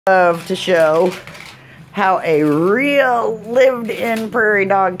Love to show how a real lived-in prairie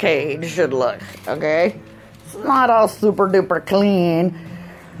dog cage should look, okay? It's not all super duper clean.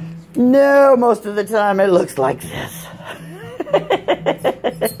 No, most of the time it looks like this.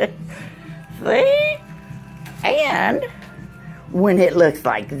 See? And when it looks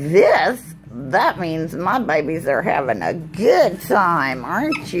like this, that means my babies are having a good time,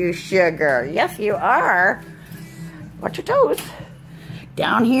 aren't you, sugar? Yes, you are. Watch your toes.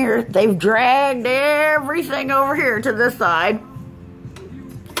 Down here, they've dragged everything over here to this side.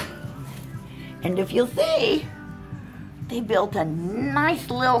 And if you'll see, they built a nice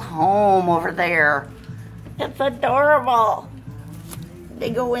little home over there. It's adorable. They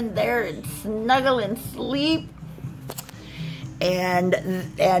go in there and snuggle and sleep. And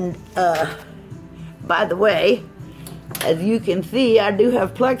by the way, as you can see, I do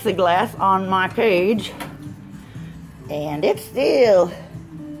have plexiglass on my cage. And it still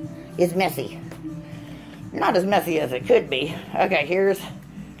is messy. Not as messy as it could be. Okay, here's...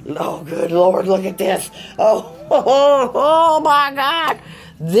 Oh, good Lord, look at this. Oh my God.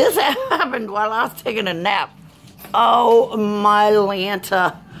 This happened while I was taking a nap. Oh, my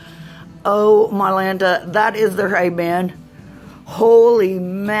Lanta. Oh, my Lanta. That is their hay bin. Holy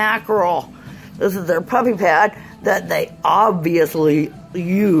mackerel. This is their puppy pad that they obviously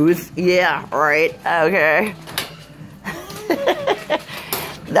use. Yeah, right. Okay.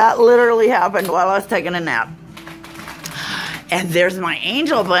 That literally happened while I was taking a nap. And there's my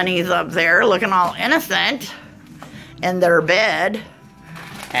angel bunnies up there looking all innocent in their bed.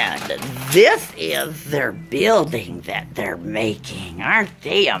 And this is their building that they're making. Aren't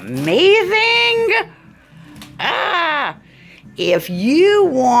they amazing? Ah, if you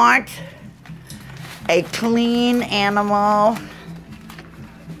want a clean animal,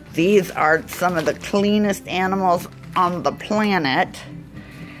 these are some of the cleanest animals on the planet.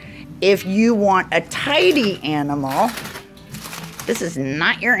 If you want a tidy animal, this is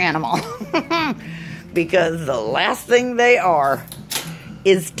not your animal. Because the last thing they are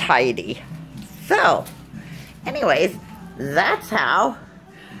is tidy. So, anyways, that's how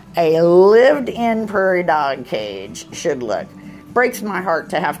a lived-in prairie dog cage should look. Breaks my heart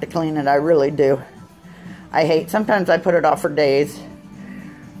to have to clean it, I really do. Sometimes I put it off for days.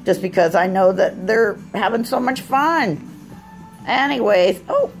 Just because I know that they're having so much fun. Anyways,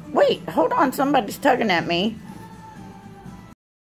 oh, wait, hold on, somebody's tugging at me.